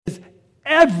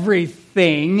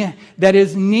everything that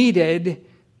is needed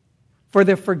for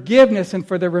the forgiveness and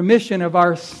for the remission of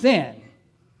our sin.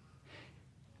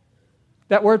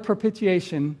 That word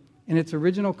propitiation, in its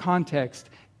original context,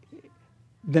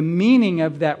 the meaning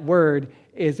of that word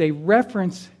is a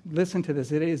reference, listen to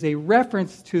this, it is a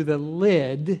reference to the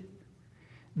lid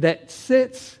that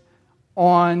sits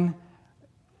on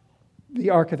the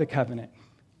Ark of the Covenant,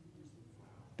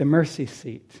 the mercy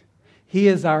seat. He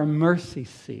is our mercy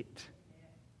seat.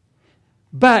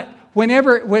 But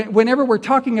whenever we're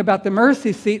talking about the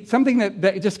mercy seat, something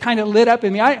that just kind of lit up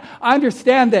in me, I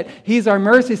understand that He's our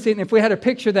mercy seat, and if we had a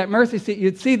picture of that mercy seat,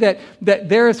 you'd see that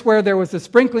there is where there was a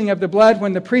sprinkling of the blood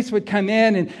when the priest would come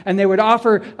in and they would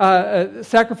offer a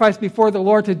sacrifice before the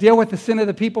Lord to deal with the sin of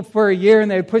the people for a year, and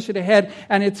they would push it ahead,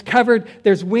 and it's covered.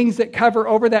 There's wings that cover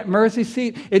over that mercy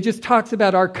seat. It just talks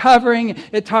about our covering.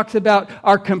 It talks about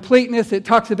our completeness. It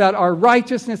talks about our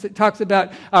righteousness. It talks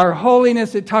about our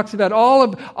holiness. It talks about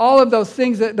all of those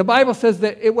things that the Bible says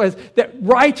that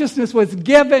righteousness was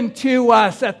given to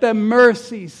us at the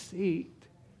mercy seat.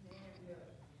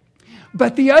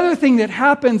 But the other thing that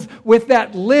happens with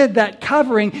that lid, that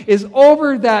covering, is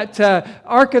over that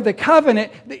Ark of the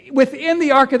Covenant. Within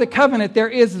the Ark of the Covenant, there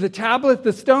is the tablet,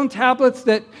 the stone tablets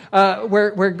that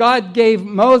where God gave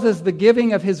Moses the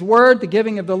giving of His word, the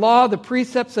giving of the law, the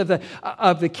precepts of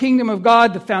the kingdom of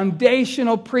God, the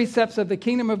foundational precepts of the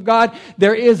kingdom of God.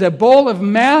 There is a bowl of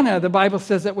manna, the Bible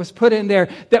says, that was put in there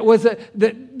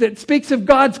that speaks of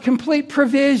God's complete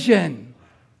provision.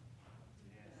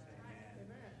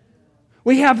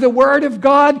 We have the Word of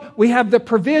God, we have the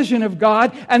provision of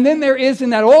God, and then there is in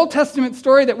that Old Testament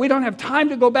story that we don't have time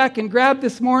to go back and grab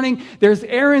this morning, there's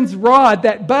Aaron's rod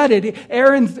that budded,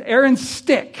 Aaron's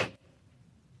stick.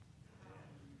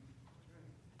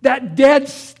 That dead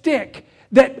stick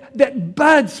that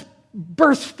buds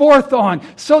bursts forth on,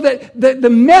 so that the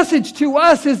message to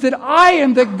us is that I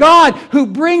am the God who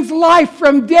brings life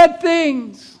from dead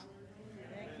things.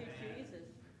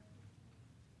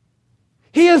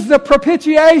 He is the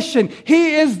propitiation.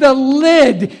 He is the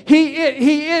lid.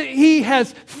 He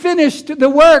has finished the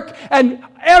work, and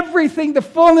everything, the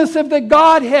fullness of the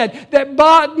Godhead that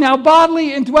now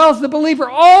bodily indwells the believer.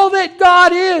 All that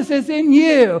God is in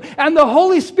you. And the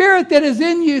Holy Spirit that is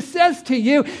in you says to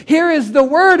you, here is the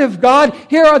Word of God.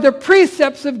 Here are the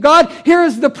precepts of God. Here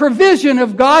is the provision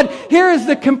of God. Here is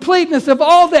the completeness of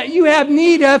all that you have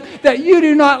need of, that you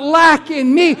do not lack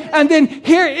in me. And then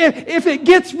here, if it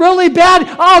gets really bad,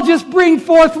 I'll just bring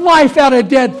forth life out of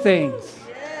dead things.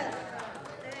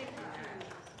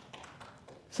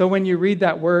 So when you read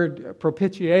that word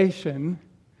propitiation,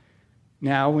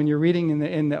 now when you're reading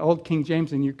in the Old King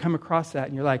James and you come across that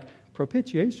and you're like,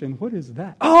 propitiation, what is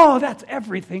that? Oh, that's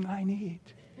everything I need.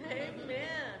 Amen.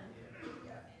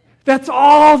 That's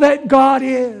all that God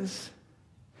is,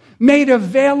 made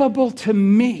available to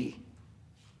me.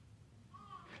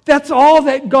 That's all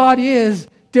that God is,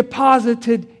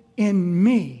 deposited in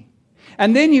me.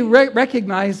 And then you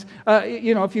recognize,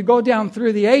 if you go down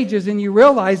through the ages and you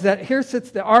realize that here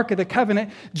sits the Ark of the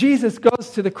Covenant, Jesus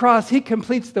goes to the cross, He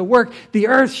completes the work, the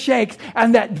earth shakes,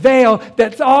 and that veil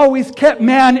that's always kept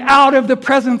man out of the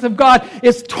presence of God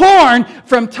is torn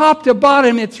from top to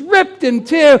bottom. It's ripped in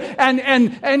two,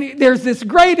 and there's this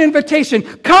great invitation,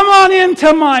 come on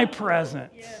into my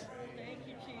presence. Yes. Thank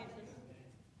you, Jesus.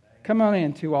 Come on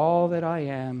into all that I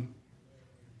am.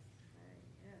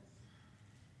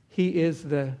 He is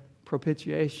the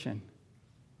propitiation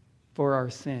for our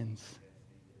sins.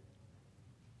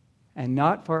 And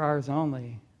not for ours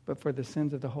only, but for the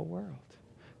sins of the whole world.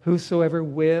 Whosoever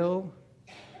will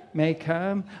may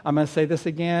come. I'm going to say this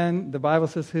again. The Bible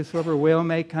says whosoever will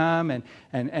may come.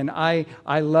 And I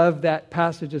love that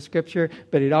passage of Scripture,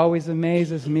 but it always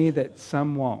amazes me that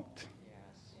some won't.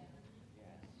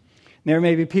 There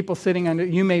may be people sitting under,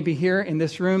 you may be here in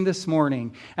this room this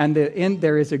morning, and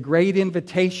there is a great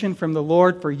invitation from the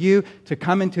Lord for you to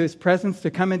come into His presence,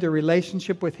 to come into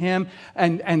relationship with Him.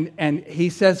 And He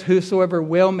says, whosoever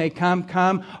will may come,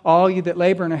 come. All you that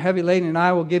labor and are heavy laden, and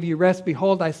I will give you rest.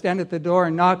 Behold, I stand at the door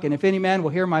and knock, and if any man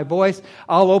will hear my voice,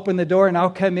 I'll open the door and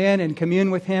I'll come in and commune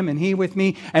with him and he with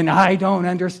me. And I don't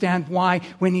understand why,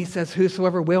 when He says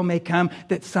whosoever will may come,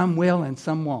 that some will and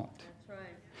some won't.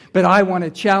 But I want to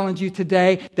challenge you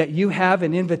today that you have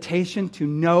an invitation to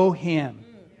know Him.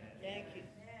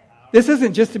 This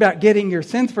isn't just about getting your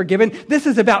sins forgiven. This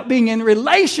is about being in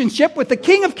relationship with the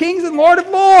King of Kings and Lord of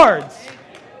Lords.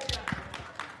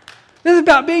 This is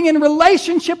about being in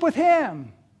relationship with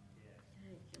Him.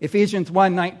 Ephesians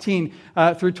 1:19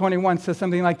 through 21 says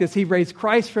something like this. He raised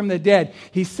Christ from the dead.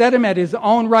 He set him at his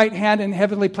own right hand in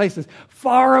heavenly places,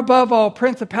 far above all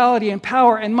principality and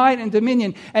power and might and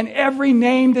dominion and every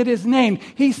name that is named.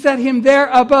 He set him there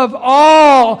above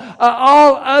all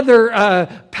other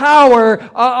power,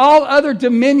 all other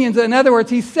dominions. In other words,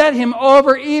 he set him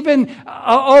over even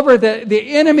over the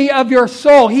enemy of your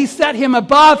soul. He set him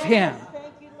above him.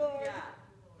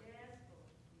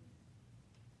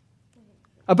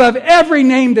 Above every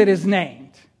name that is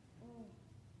named.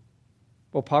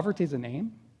 Well, poverty is a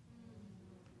name.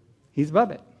 He's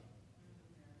above it.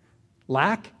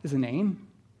 Lack is a name.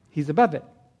 He's above it.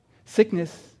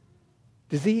 Sickness,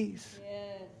 disease,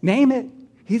 name it.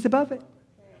 He's above it.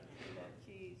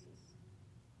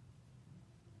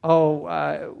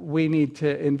 Oh, we need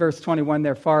to, in verse 21,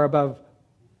 they're far above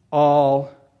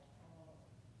all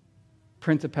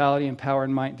principality and power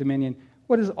and might and dominion.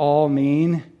 What does all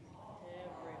mean?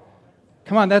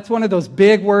 Come on, that's one of those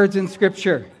big words in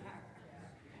Scripture.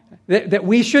 That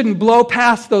we shouldn't blow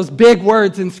past those big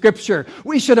words in Scripture.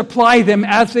 We should apply them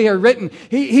as they are written.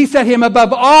 He set him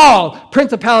above all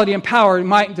principality and power and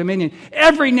might and dominion.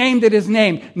 Every name that is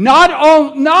named. Not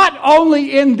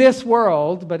only in this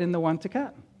world, but in the one to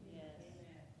come.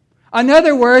 In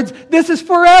other words, this is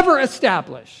forever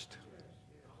established.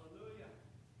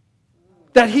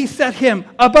 That he set him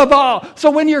above all.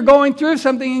 So when you're going through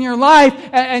something in your life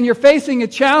and you're facing a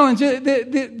challenge,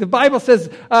 the Bible says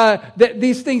that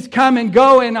these things come and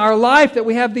go in our life, that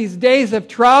we have these days of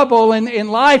trouble in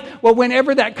life. Well,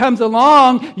 whenever that comes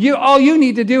along, all you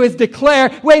need to do is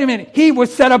declare, wait a minute, he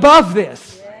was set above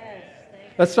this.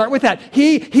 Let's start with that.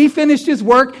 He finished his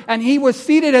work and he was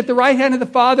seated at the right hand of the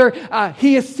Father.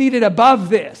 He is seated above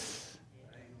this.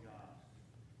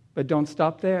 But don't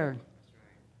stop there.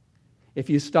 If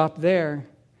you stop there,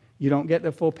 you don't get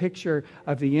the full picture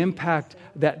of the impact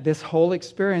that this whole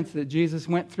experience that Jesus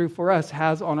went through for us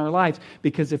has on our lives.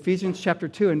 Because Ephesians chapter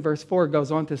 2 and verse 4 goes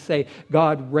on to say,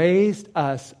 God raised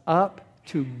us up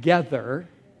together.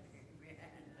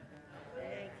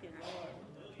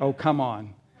 Oh, come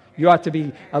on. You ought to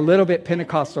be a little bit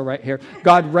Pentecostal right here.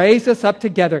 God raised us up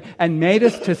together and made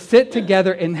us to sit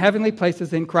together in heavenly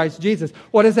places in Christ Jesus.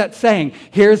 What is that saying?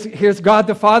 Here's God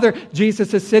the Father.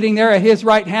 Jesus is sitting there at his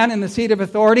right hand in the seat of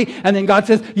authority. And then God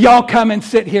says, y'all come and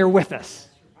sit here with us.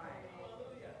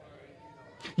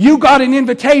 You got an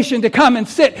invitation to come and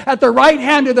sit at the right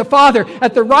hand of the Father,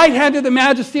 at the right hand of the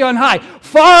Majesty on high,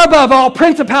 far above all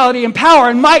principality and power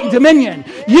and might and dominion.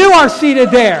 You are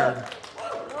seated there.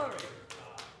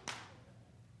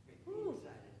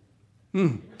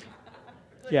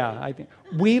 Yeah, I think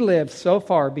we live so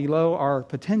far below our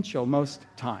potential most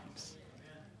times.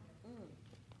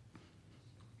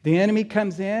 The enemy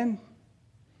comes in.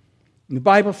 The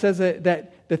Bible says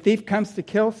that the thief comes to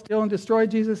kill, steal, and destroy.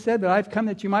 Jesus said that I've come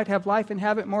that you might have life and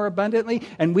have it more abundantly.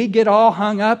 And we get all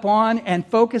hung up on and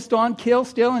focused on kill,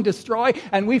 steal, and destroy,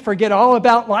 and we forget all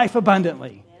about life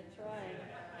abundantly.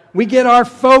 We get our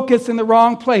focus in the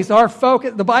wrong place. Our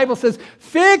focus, the Bible says,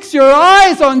 fix your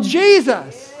eyes on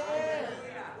Jesus.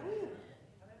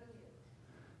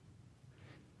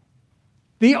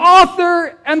 The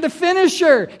author and the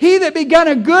finisher. He that begun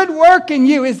a good work in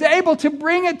you is able to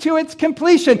bring it to its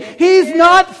completion. He's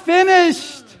not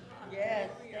finished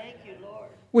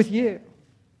with you.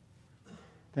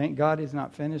 Thank God he's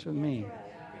not finished with me.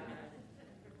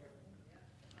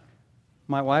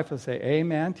 My wife will say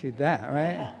amen to that,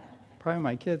 right? Probably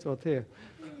my kids will too.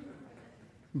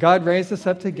 God raised us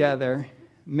up together,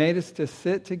 made us to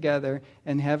sit together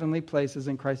in heavenly places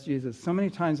in Christ Jesus. So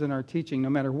many times in our teaching, no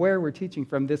matter where we're teaching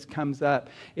from, this comes up.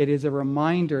 It is a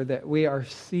reminder that we are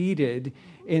seated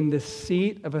in the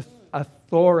seat of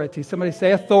authority. Somebody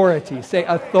say authority. Say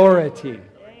authority.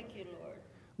 Thank you, Lord.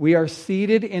 We are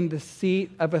seated in the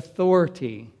seat of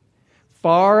authority,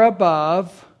 far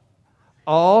above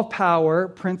all power,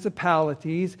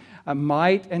 principalities,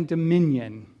 might, and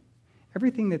dominion.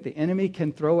 Everything that the enemy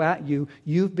can throw at you,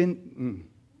 you've been...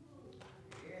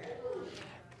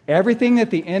 Everything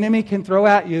that the enemy can throw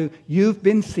at you, you've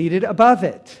been seated above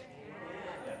it.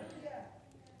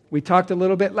 We talked a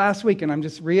little bit last week, and I'm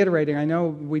just reiterating. I know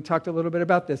we talked a little bit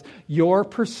about this. Your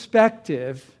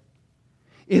perspective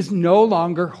is no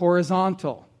longer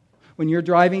horizontal. When you're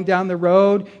driving down the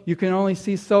road, you can only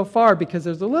see so far because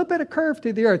there's a little bit of curve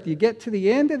to the earth. You get to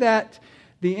the end of that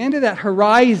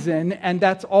horizon, and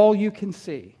that's all you can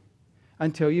see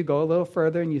until you go a little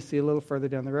further and you see a little further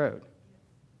down the road.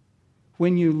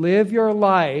 When you live your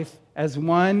life as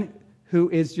one who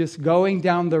is just going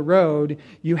down the road,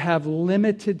 you have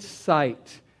limited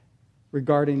sight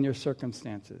regarding your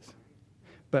circumstances.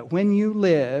 But when you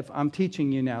live, I'm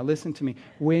teaching you now, listen to me.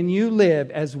 When you live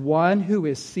as one who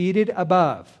is seated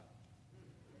above.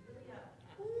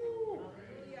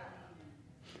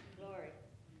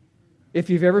 If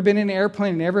you've ever been in an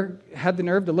airplane and ever had the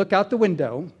nerve to look out the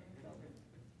window,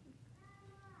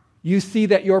 you see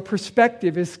that your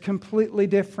perspective is completely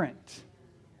different.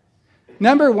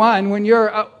 Number one, when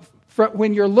you're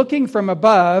looking from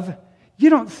above, you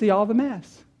don't see all the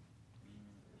mess.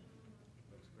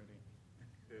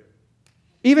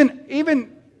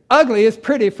 Even ugly is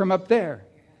pretty from up there.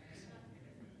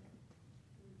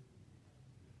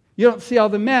 You don't see all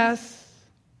the mess.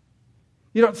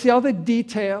 You don't see all the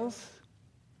details.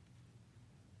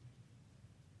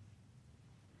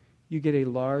 You get a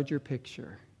larger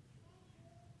picture.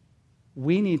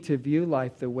 We need to view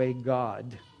life the way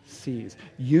God sees.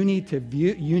 You need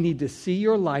to see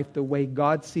your life the way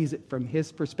God sees it from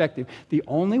His perspective. The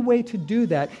only way to do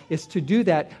that is to do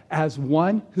that as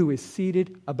one who is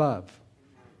seated above.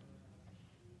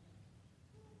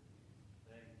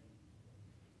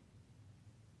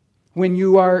 When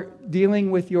you are dealing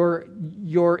with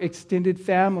your extended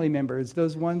family members,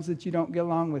 those ones that you don't get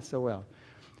along with so well,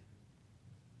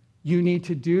 you need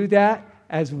to do that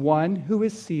as one who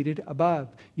is seated above.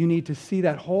 You need to see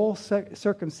that whole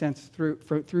circumstance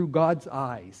through God's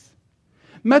eyes.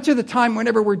 Much of the time,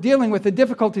 whenever we're dealing with the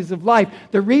difficulties of life,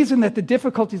 the reason that the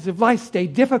difficulties of life stay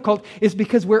difficult is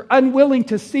because we're unwilling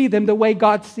to see them the way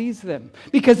God sees them.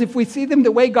 Because if we see them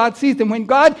the way God sees them, when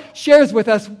God shares with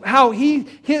us how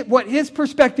what His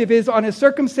perspective is on a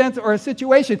circumstance or a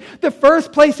situation, the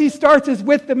first place He starts is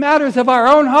with the matters of our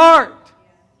own heart.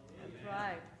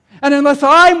 And unless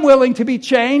I'm willing to be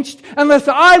changed, unless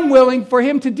I'm willing for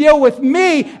Him to deal with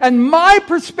me and my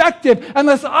perspective,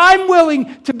 unless I'm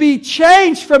willing to be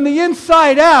changed from the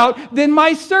inside out, then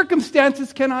my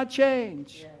circumstances cannot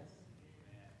change. Yes.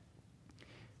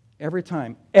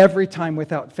 Every time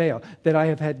without fail that I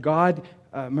have had God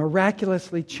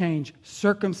miraculously change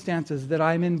circumstances that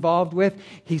I'm involved with,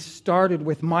 He started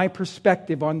with my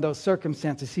perspective on those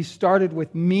circumstances. He started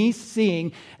with me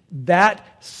seeing that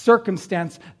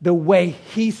circumstance the way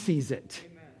He sees it.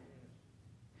 Amen.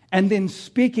 And then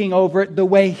speaking over it the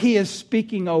way He is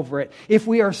speaking over it. If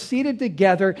we are seated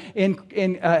together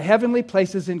in heavenly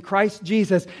places in Christ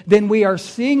Jesus, then we are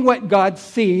seeing what God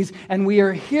sees and we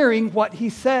are hearing what He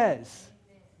says.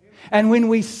 And when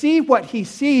we see what He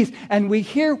sees and we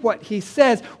hear what He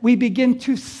says, we begin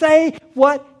to say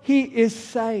what He is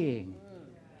saying.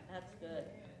 That's good.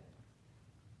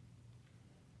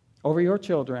 Over your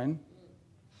children,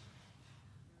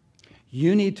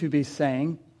 you need to be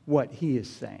saying what He is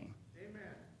saying. Amen.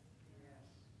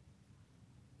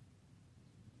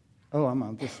 Oh, I'm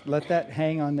going to just let that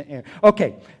hang on the air.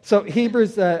 Okay, so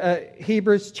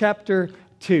Hebrews chapter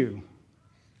 2.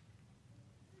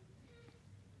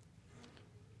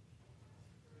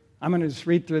 I'm going to just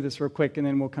read through this real quick and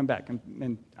then we'll come back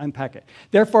and unpack it.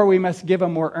 Therefore, we must give a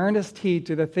more earnest heed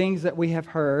to the things that we have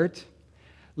heard,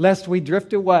 lest we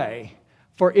drift away.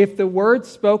 For if the word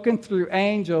spoken through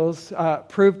angels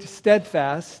proved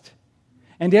steadfast,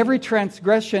 and every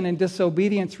transgression and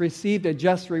disobedience received a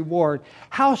just reward,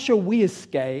 how shall we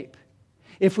escape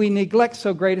if we neglect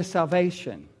so great a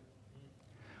salvation,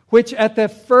 which at the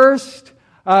first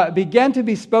began to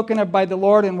be spoken of by the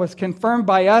Lord and was confirmed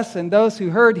by us and those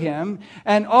who heard Him,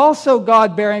 and also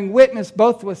God bearing witness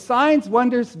both with signs,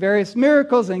 wonders, various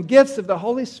miracles, and gifts of the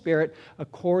Holy Spirit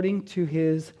according to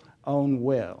His own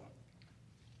will.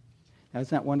 Now,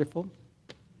 isn't that wonderful?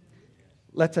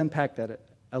 Let's unpack that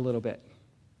a little bit.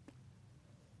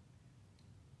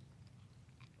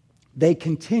 They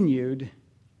continued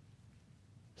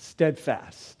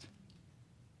steadfast.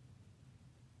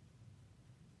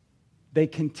 They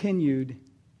continued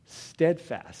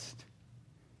steadfast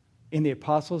in the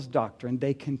apostles' doctrine.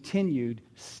 They continued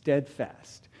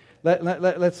steadfast.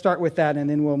 Let's start with that and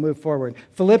then we'll move forward.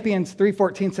 Philippians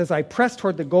 3:14 says, I press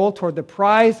toward the goal, toward the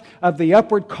prize of the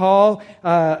upward call.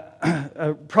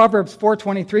 Proverbs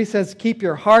 4:23 says, keep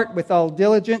your heart with all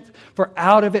diligence, for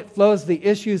out of it flows the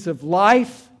issues of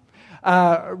life.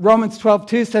 Romans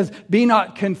 12:2 says, be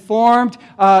not conformed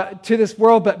to this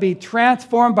world, but be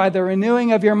transformed by the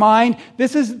renewing of your mind.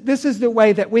 This is the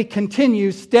way that we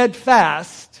continue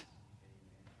steadfast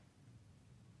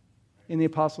in the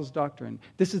apostles' doctrine.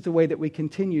 This is the way that we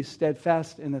continue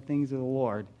steadfast in the things of the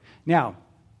Lord. Now,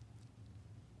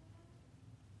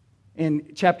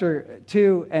 in chapter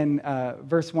 2 and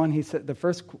verse 1,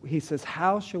 he says,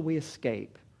 how shall we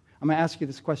escape? I'm going to ask you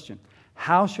this question.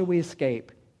 How shall we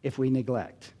escape if we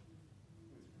neglect?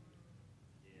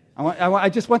 I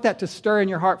just want that to stir in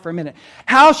your heart for a minute.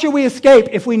 How shall we escape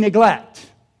if we neglect?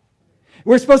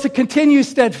 We're supposed to continue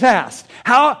steadfast.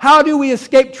 How do we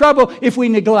escape trouble if we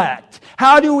neglect?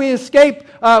 How do we escape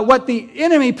what the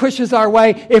enemy pushes our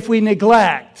way if we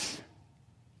neglect?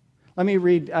 Let me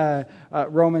read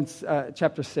Romans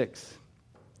chapter 6.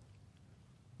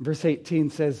 Verse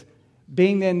 18 says,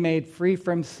 being then made free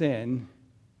from sin,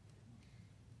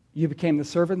 you became the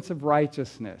servants of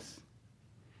righteousness.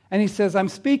 And he says, I'm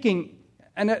speaking,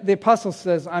 and the apostle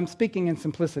says, I'm speaking in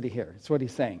simplicity here. That's what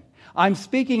he's saying. I'm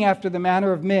speaking after the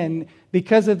manner of men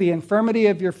because of the infirmity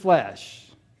of your flesh.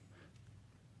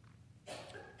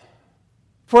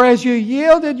 For as you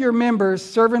yielded your members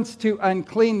servants to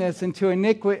uncleanness and to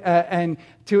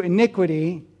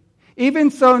iniquity,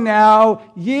 even so now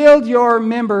yield your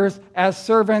members as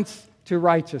servants to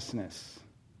righteousness.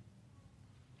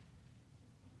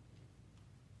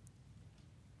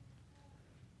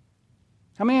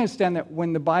 How many understand that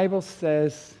when the Bible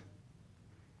says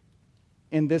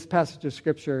in this passage of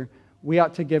Scripture, we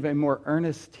ought to give a more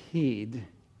earnest heed?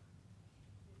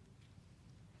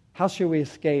 How shall we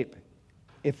escape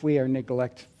if we are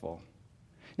neglectful?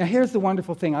 Now, here's the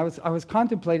wonderful thing. I was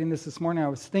contemplating this morning. I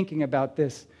was thinking about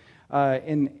this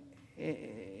and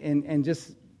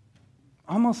just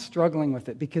almost struggling with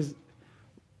it, because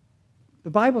the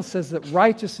Bible says that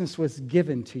righteousness was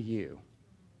given to you.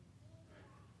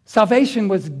 Salvation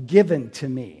was given to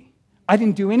me. I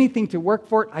didn't do anything to work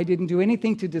for it. I didn't do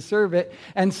anything to deserve it.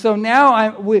 And so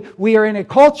now we are in a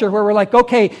culture where we're like,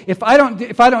 okay, if I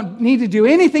don't need to do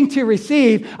anything to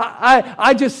receive,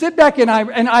 I just sit back and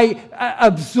I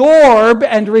absorb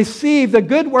and receive the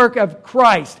good work of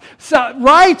Christ. So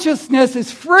righteousness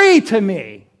is free to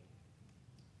me.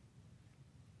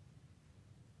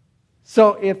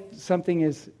 So if something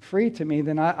is free to me,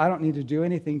 then I don't need to do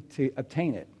anything to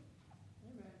obtain it.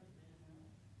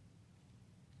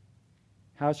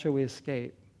 How shall we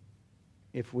escape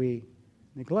if we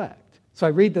neglect? So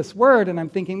I read this word and I'm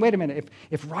thinking, wait a minute,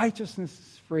 if righteousness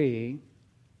is free,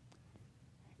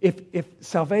 if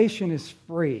salvation is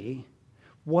free,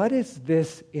 what is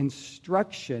this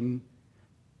instruction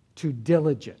to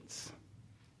diligence?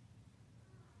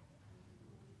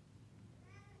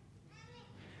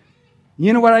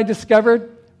 You know what I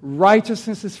discovered?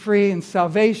 Righteousness is free and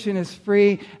salvation is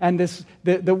free, and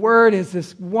the word is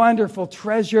this wonderful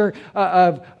treasure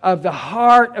of the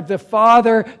heart of the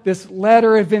Father, this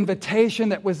letter of invitation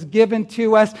that was given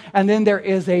to us, and then there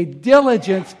is a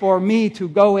diligence for me to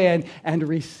go in and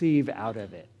receive out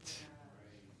of it.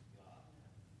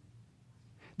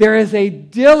 There is a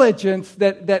diligence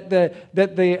that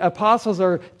the apostles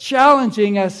are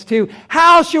challenging us to.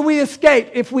 How shall we escape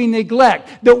if we neglect?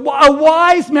 A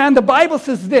wise man, the Bible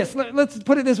says this, let's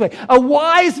put it this way. A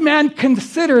wise man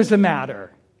considers a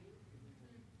matter.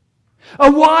 A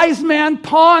wise man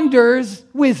ponders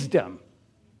wisdom.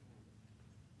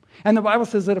 And the Bible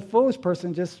says that a foolish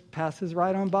person just passes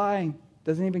right on by,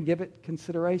 doesn't even give it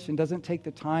consideration, doesn't take the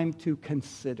time to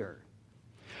consider.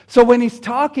 So when he's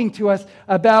talking to us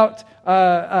about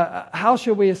how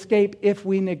shall we escape if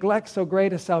we neglect so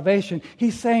great a salvation,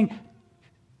 he's saying,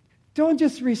 don't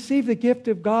just receive the gift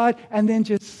of God and then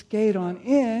just skate on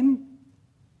in.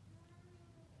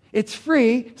 It's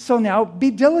free, so now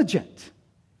be diligent.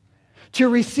 To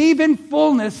receive in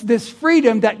fullness this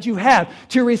freedom that you have,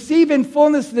 to receive in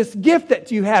fullness this gift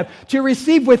that you have, to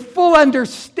receive with full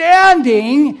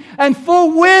understanding and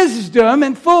full wisdom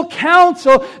and full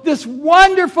counsel this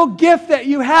wonderful gift that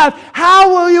you have.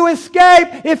 How will you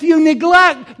escape if you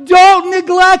neglect? Don't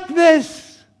neglect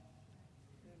this.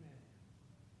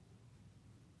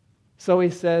 So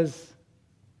he says,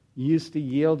 you used to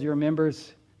yield your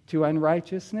members to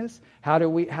unrighteousness. How are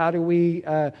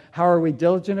we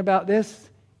diligent about this?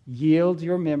 Yield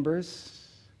your members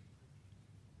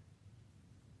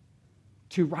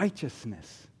to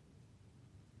righteousness.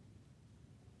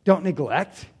 Don't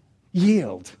neglect,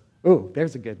 yield. Oh,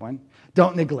 there's a good one.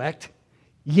 Don't neglect,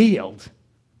 yield.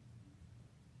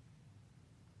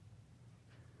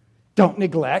 Don't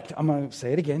neglect, I'm going to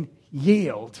say it again,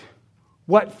 yield.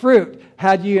 What fruit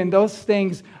had you in those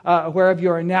things whereof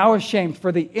you are now ashamed?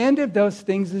 For the end of those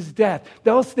things is death.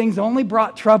 Those things only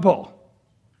brought trouble.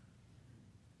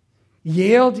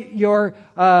 Yield your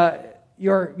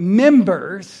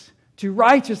members to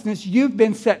righteousness. You've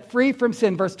been set free from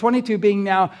sin. Verse 22, being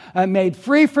now made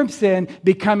free from sin,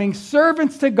 becoming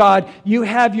servants to God. You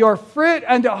have your fruit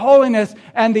unto holiness,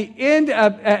 and the end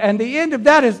of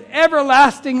that is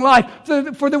everlasting life.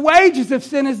 So for the wages of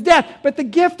sin is death, but the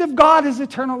gift of God is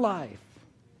eternal life.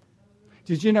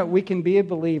 Did you know we can be a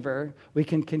believer? We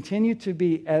can continue to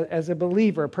be as a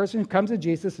believer, a person who comes to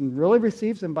Jesus and really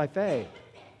receives Him by faith.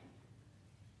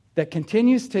 that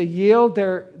continues to yield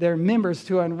their members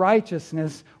to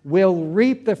unrighteousness will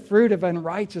reap the fruit of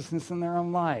unrighteousness in their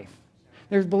own life.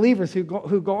 There's believers who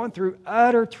going through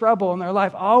utter trouble in their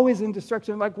life, always in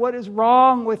destruction, like, what is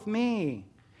wrong with me?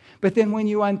 But then when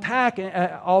you unpack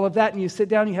all of that and you sit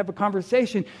down and you have a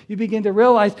conversation, you begin to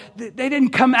realize that they didn't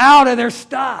come out of their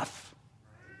stuff.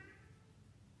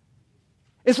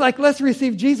 It's like, let's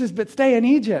receive Jesus but stay in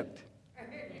Egypt.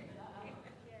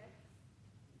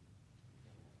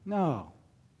 No.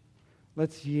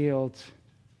 Let's yield.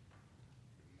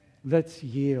 Let's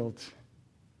yield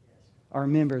our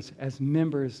members as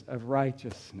members of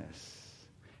righteousness.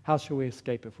 How shall we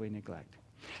escape if we neglect?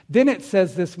 Then it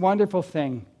says this wonderful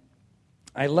thing.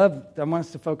 I want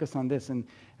us to focus on this. And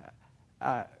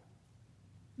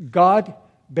God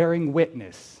bearing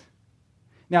witness.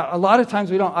 Now, a lot of times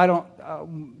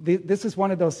this is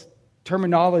one of those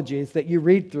terminologies that you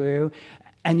read through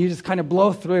and you just kind of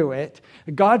blow through it.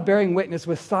 God bearing witness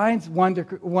with signs,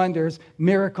 wonders,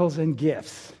 miracles, and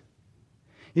gifts.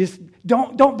 You just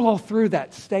don't blow through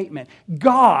that statement.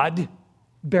 God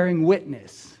bearing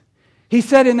witness. He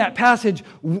said in that passage,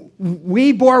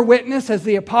 we bore witness as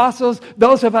the apostles,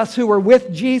 those of us who were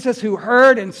with Jesus, who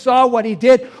heard and saw what he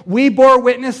did, we bore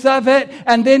witness of it,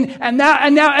 and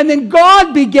then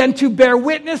God began to bear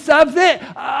witness of it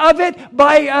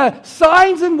by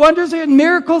signs and wonders and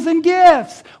miracles and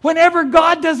gifts. Whenever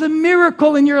God does a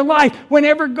miracle in your life,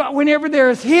 whenever there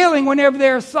is healing, whenever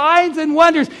there are signs and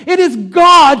wonders, it is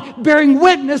God bearing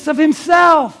witness of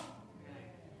himself.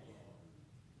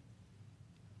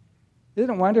 Isn't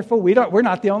it wonderful? We're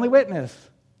not the only witness.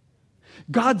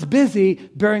 God's busy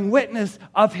bearing witness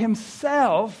of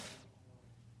himself.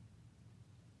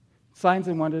 Signs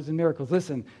and wonders and miracles.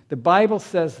 Listen, the Bible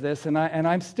says this, and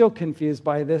I'm still confused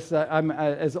by this. I'm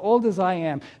as old as I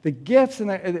am. The gifts,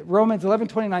 Romans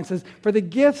 11:29 says, for the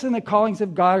gifts and the callings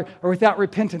of God are without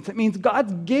repentance. It means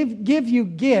God give you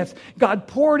gifts. God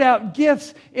poured out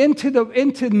gifts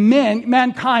into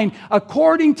mankind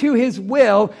according to his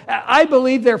will. I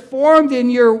believe they're formed when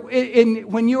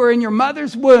you were in your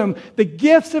mother's womb. The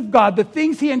gifts of God, the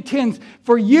things he intends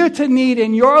for you to need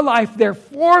in your life, they're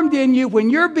formed in you when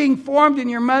you're being formed in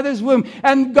your mother's womb.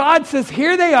 And God says,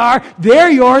 here they are, they're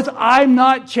yours, I'm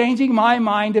not changing my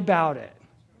mind about it.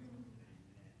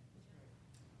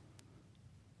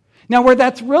 Now, where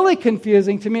that's really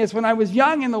confusing to me is when I was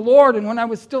young in the Lord and when I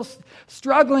was still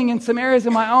struggling in some areas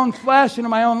of my own flesh and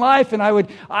in my own life, and I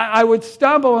would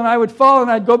stumble and I would fall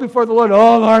and I'd go before the Lord,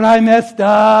 oh Lord, I messed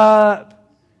up.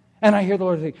 And I hear the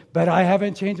Lord say, but I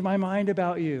haven't changed my mind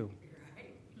about you.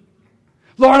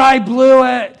 Lord, I blew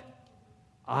it.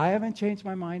 I haven't changed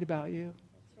my mind about you.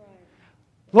 That's right.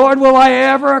 Lord, will I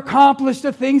ever accomplish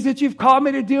the things that you've called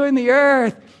me to do in the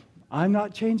earth? I'm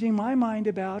not changing my mind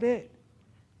about it.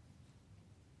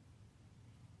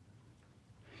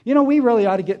 You know, we really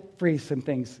ought to get free some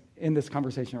things in this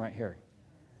conversation right here.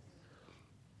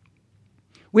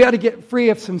 We ought to get free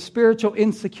of some spiritual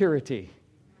insecurity.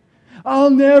 I'll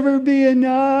never be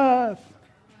enough.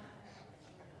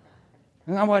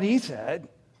 That's not what he said.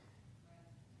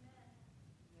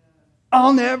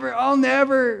 I'll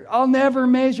never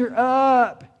measure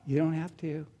up. You don't have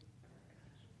to.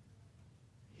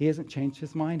 He hasn't changed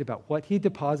his mind about what he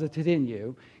deposited in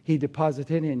you. He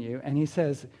deposited in you, and he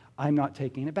says, I'm not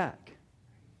taking it back.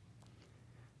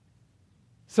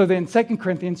 So then 2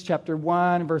 Corinthians chapter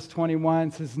 1, verse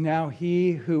 21 says, now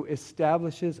he who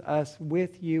establishes us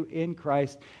with you in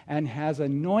Christ and has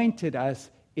anointed us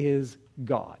is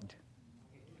God.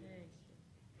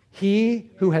 He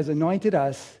who has anointed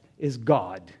us is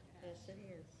God.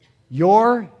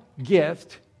 Your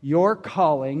gift, your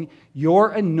calling,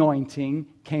 your anointing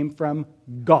came from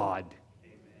God.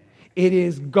 It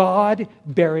is God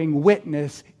bearing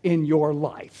witness in your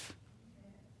life.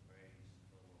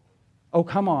 Oh,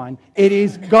 come on. It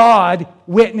is God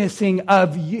witnessing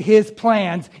of his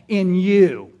plans in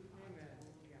you.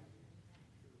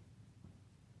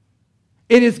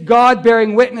 It is God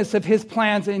bearing witness of his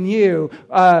plans in you.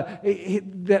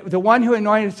 The one who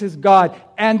anointed us is God.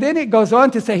 And then it goes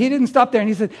on to say, he didn't stop there. And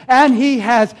he said, and he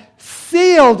has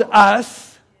sealed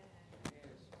us.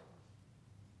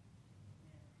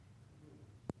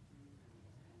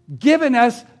 Given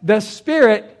us the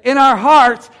Spirit in our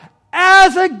hearts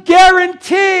as a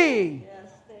guarantee.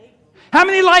 How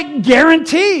many like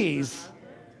guarantees?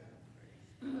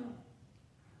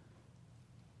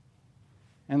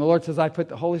 And the Lord says, I put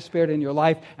the Holy Spirit in your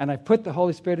life, and I put the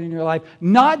Holy Spirit in your life,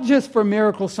 not just for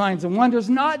miracle signs and wonders,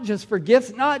 not just for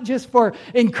gifts, not just for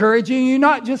encouraging you,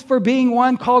 not just for being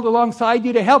one called alongside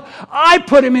you to help. I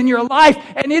put Him in your life,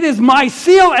 and it is my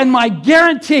seal and my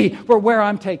guarantee for where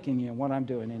I'm taking you and what I'm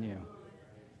doing in you.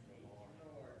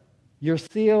 You're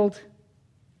sealed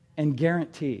and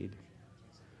guaranteed.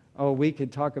 Oh, we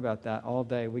could talk about that all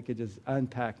day. We could just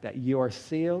unpack that. You are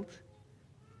sealed.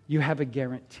 You have a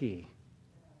guarantee.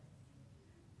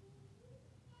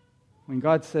 When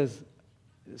God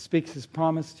speaks His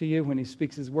promise to you, when He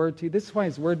speaks His word to you, this is why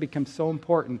His word becomes so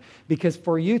important. Because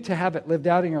for you to have it lived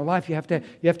out in your life, you have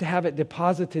to have it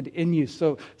deposited in you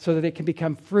so that it can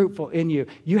become fruitful in you.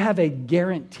 You have a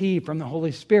guarantee from the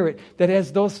Holy Spirit that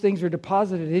as those things are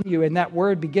deposited in you and that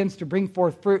word begins to bring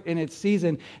forth fruit in its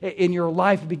season in your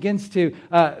life, begins to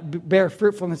bear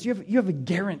fruitfulness, you have a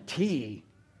guarantee.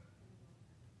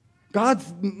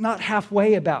 God's not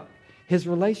halfway about His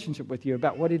relationship with you,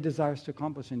 about what He desires to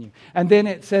accomplish in you. And then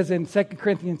it says in 2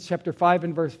 Corinthians chapter 5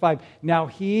 and verse 5, now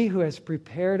He who has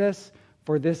prepared us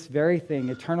for this very thing,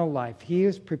 eternal life, He who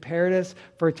has prepared us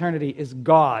for eternity is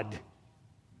God.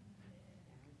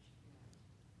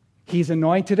 He's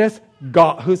anointed us.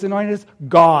 God. Who's anointed us?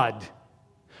 God.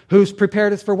 Who's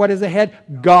prepared us for what is ahead?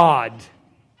 God.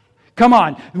 Come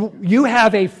on, you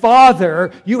have a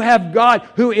Father, you have God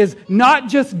who is not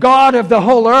just God of the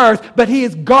whole earth, but He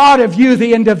is God of you,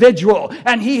 the individual.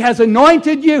 And He has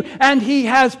anointed you and He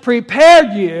has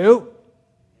prepared you.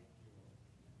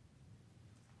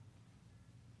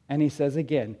 And He says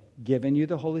again, given you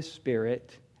the Holy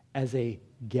Spirit as a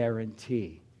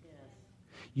guarantee.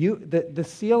 The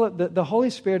seal, the Holy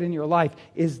Spirit in your life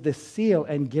is the seal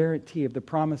and guarantee of the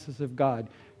promises of God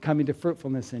coming to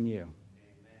fruitfulness in you.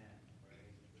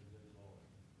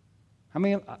 I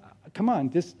mean, come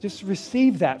on, just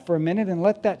receive that for a minute and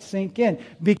let that sink in.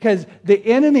 Because the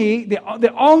enemy,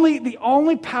 the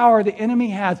only power the enemy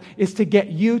has is to get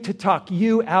you to talk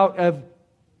you out of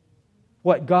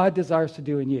what God desires to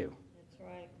do in you. That's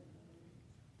right.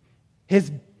 His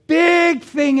big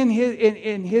thing in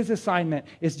his assignment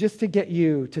is just to get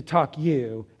you to talk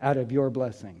you out of your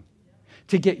blessing.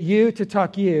 To get you to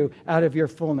talk you out of your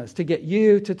fullness. To get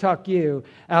you to talk you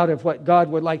out of what God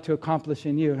would like to accomplish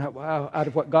in you. And out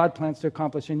of what God plans to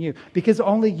accomplish in you. Because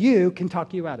only you can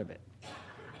talk you out of it.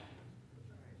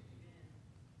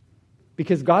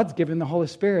 Because God's given the Holy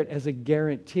Spirit as a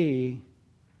guarantee.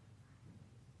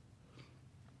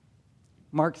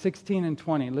 Mark 16 and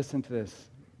 20. Listen to this.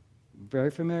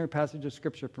 Very familiar passage of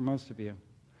Scripture for most of you.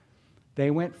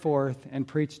 They went forth and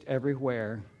preached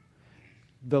everywhere,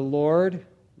 the Lord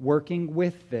working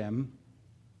with them,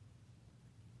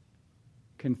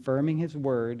 confirming His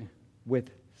word with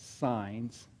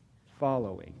signs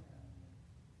following.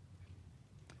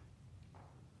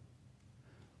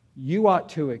 You ought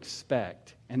to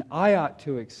expect, and I ought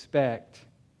to expect,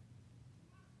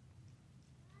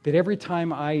 that every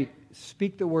time I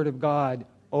speak the word of God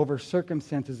over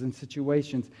circumstances and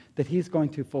situations, that He's going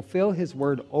to fulfill His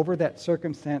word over that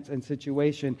circumstance and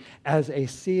situation as a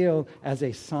seal, as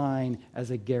a sign,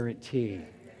 as a guarantee.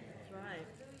 That's right.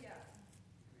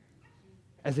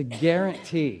 As a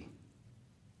guarantee.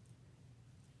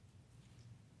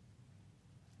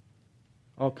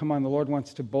 Oh, come on, the Lord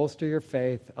wants to bolster your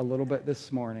faith a little bit this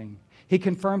morning. He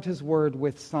confirmed His word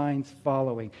with signs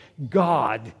following.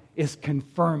 God is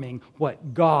confirming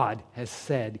what God has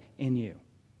said in you.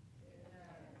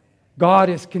 God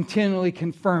is continually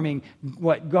confirming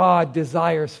what God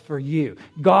desires for you.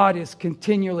 God is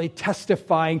continually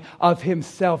testifying of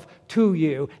Himself to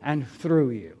you and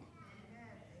through you.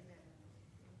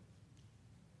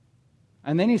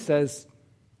 And then He says,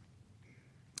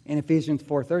 in Ephesians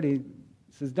 4:30, He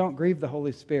says, don't grieve the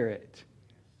Holy Spirit,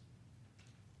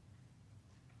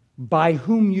 by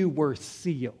whom you were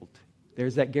sealed.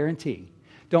 There's that guarantee.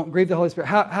 Don't grieve the Holy Spirit.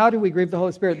 How do we grieve the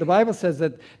Holy Spirit? The Bible says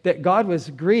that God was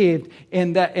grieved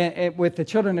with the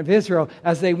children of Israel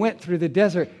as they went through the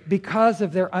desert because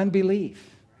of their unbelief.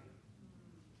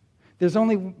 There's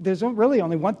really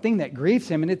only one thing that grieves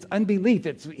Him, and it's unbelief.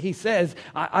 He says,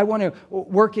 I want to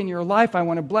work in your life. I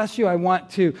want to bless you. I want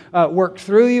to work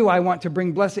through you. I want to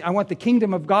bring blessing. I want the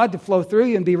kingdom of God to flow through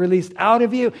you and be released out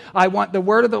of you. I want the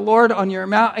word of the Lord in your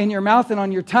mouth and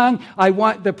on your tongue. I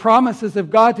want the promises of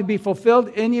God to be fulfilled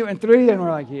in you and through you. And we're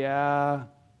like, yeah.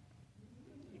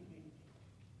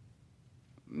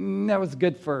 That was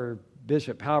good for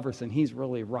Bishop Halverson. He's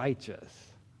really righteous.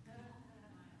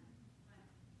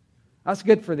 That's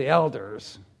good for the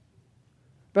elders.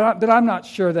 But I'm not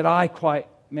sure that I quite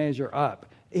measure up.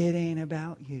 It ain't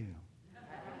about you.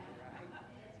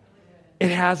 It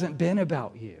hasn't been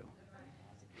about you.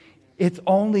 It's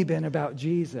only been about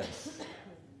Jesus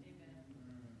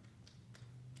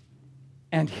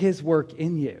and His work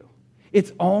in you.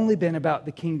 It's only been about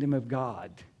the kingdom of God.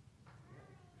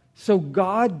 So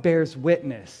God bears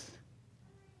witness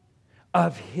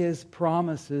of His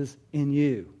promises in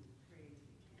you.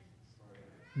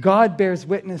 God bears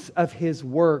witness of His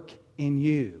work in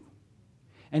you.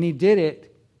 And He did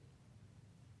it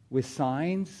with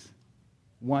signs,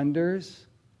 wonders,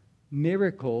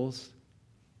 miracles,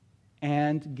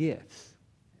 and gifts.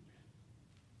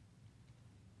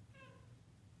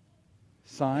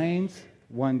 Signs,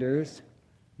 wonders,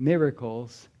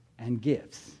 miracles, and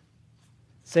gifts.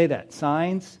 Say that.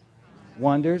 Signs,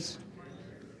 wonders,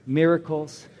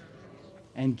 miracles,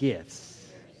 and gifts.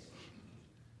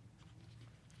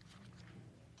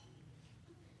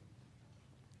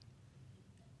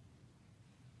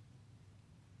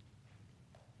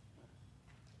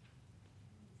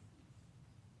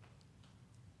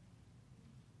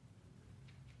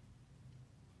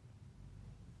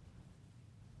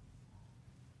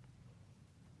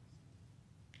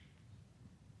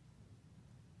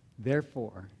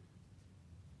 Therefore,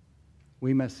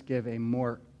 we must give a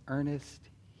more earnest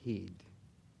heed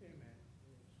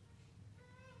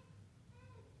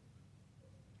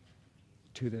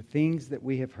to the things that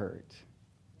we have heard.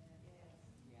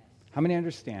 How many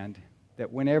understand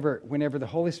that whenever the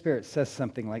Holy Spirit says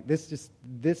something like this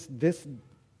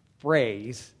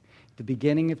phrase, the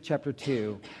beginning of chapter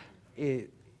 2, is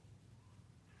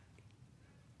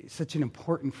such an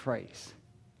important phrase?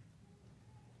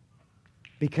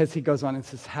 Because he goes on and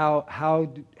says, how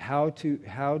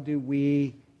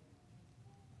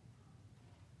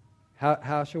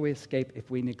shall we escape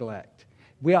if we neglect?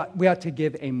 We ought to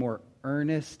give a more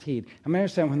earnest heed. I mean,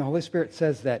 understand when the Holy Spirit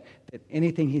says that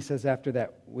anything He says after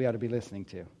that, we ought to be listening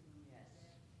to.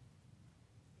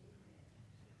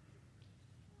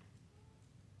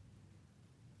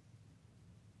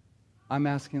 I'm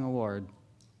asking the Lord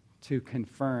to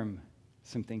confirm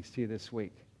some things to you this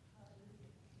week.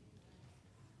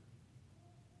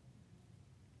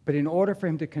 But in order for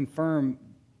Him to confirm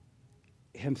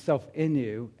Himself in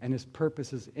you and His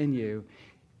purposes in you,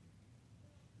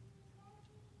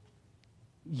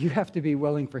 you have to be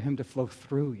willing for Him to flow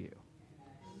through you.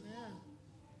 Amen.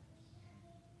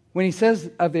 When He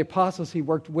says of the apostles, He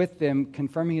worked with them,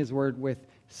 confirming His word with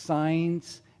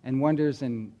signs and wonders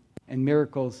and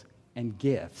miracles and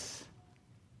gifts.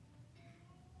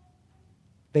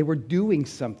 They were doing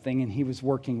something and He was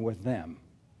working with them.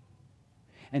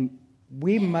 And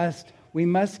we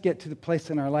must get to the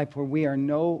place in our life where we are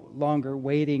no longer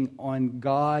waiting on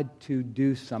God to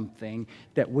do something,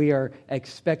 that we are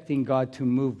expecting God to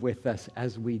move with us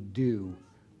as we do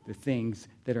the things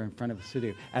that are in front of us to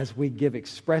do, as we give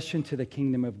expression to the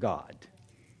kingdom of God.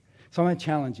 So I'm going to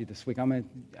challenge you this week. I'm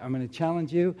going to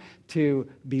challenge you to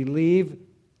believe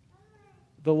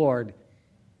the Lord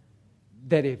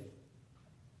that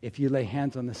if you lay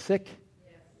hands on the sick,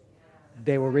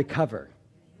 they will recover.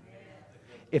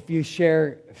 If you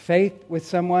share faith with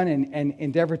someone and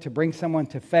endeavor to bring someone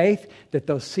to faith, that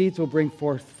those seeds will bring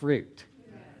forth fruit.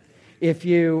 If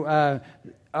you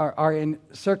are in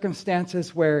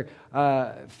circumstances where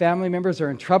family members are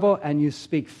in trouble and you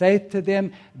speak faith to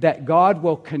them, that God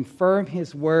will confirm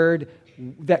His word,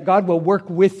 that God will work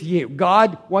with you.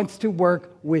 God wants to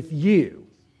work with you.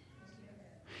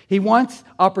 He wants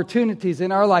opportunities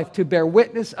in our life to bear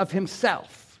witness of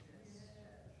Himself.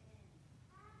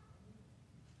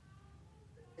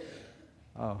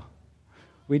 Oh,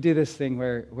 we do this thing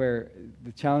where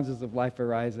the challenges of life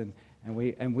arise and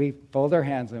we fold our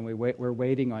hands and we're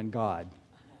waiting on God.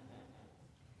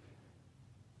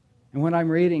 And what I'm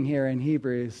reading here in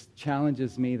Hebrews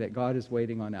challenges me that God is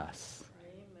waiting on us.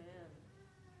 Amen.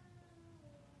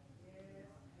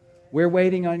 We're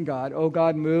waiting on God. Oh,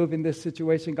 God, move in this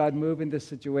situation. God, move in this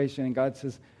situation. And God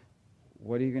says,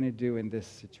 what are you going to do in this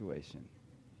situation?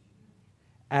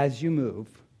 As you move,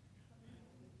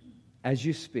 as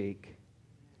you speak,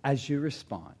 as you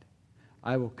respond,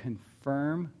 I will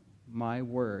confirm my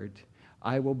word.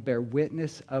 I will bear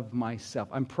witness of myself.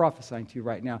 I'm prophesying to you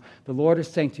right now. The Lord is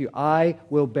saying to you, I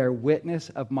will bear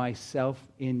witness of myself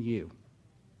in you.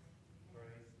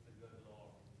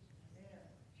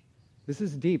 This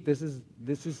is deep. This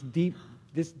is deep.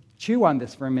 Chew on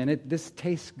this for a minute. This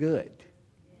tastes good.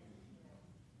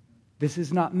 This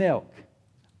is not milk.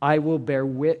 I will bear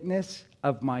witness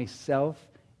of myself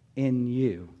in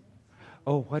you.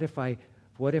 Oh, what if I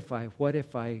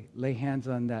lay hands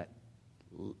on that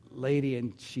lady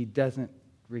and she doesn't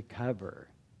recover?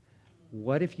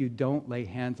 What if you don't lay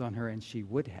hands on her and she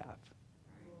would have?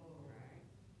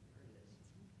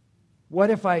 What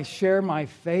if I share my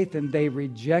faith and they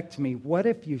reject me? What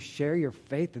if you share your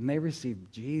faith and they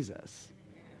receive Jesus?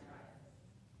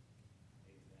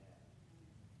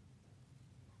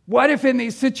 What if in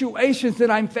these situations that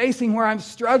I'm facing where I'm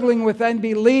struggling with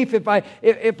unbelief, if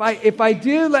I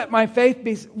do let my faith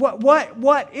be,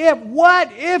 what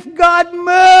if God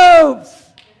moves?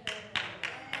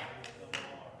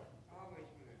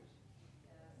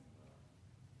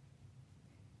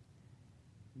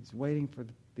 He's waiting for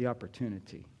the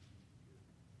opportunity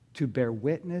to bear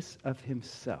witness of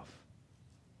himself.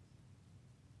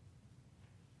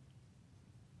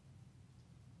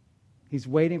 He's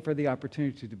waiting for the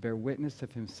opportunity to bear witness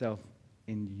of himself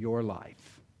in your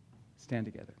life. Stand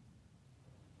together.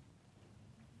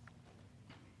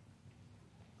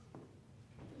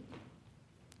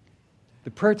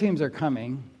 The prayer teams are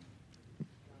coming,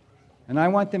 and I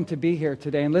want them to be here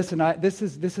today. And listen, this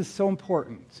is so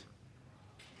important.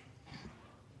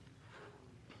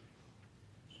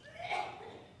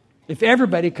 If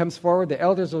everybody comes forward, the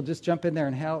elders will just jump in there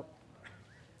and help.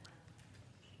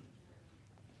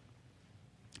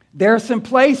 There are some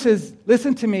places,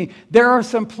 listen to me, there are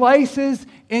some places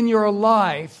in your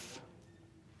life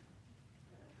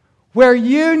where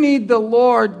you need the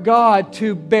Lord God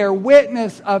to bear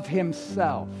witness of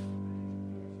himself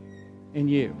in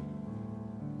you.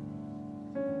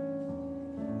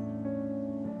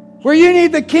 Where you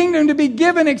need the kingdom to be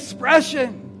given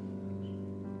expression.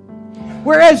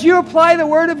 Whereas you apply the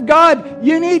Word of God,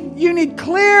 you need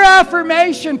clear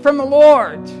affirmation from the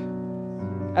Lord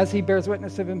as he bears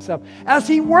witness of himself, as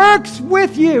he works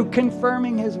with you,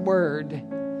 confirming his Word.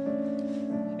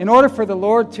 In order for the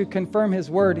Lord to confirm his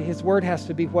Word has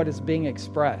to be what is being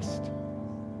expressed.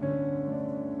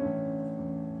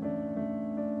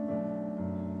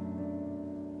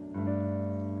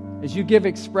 As you give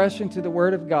expression to the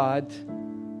Word of God,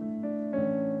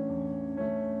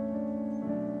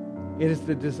 it is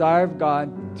the desire of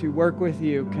God to work with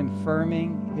you,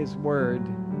 confirming his Word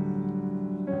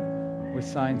with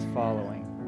signs following.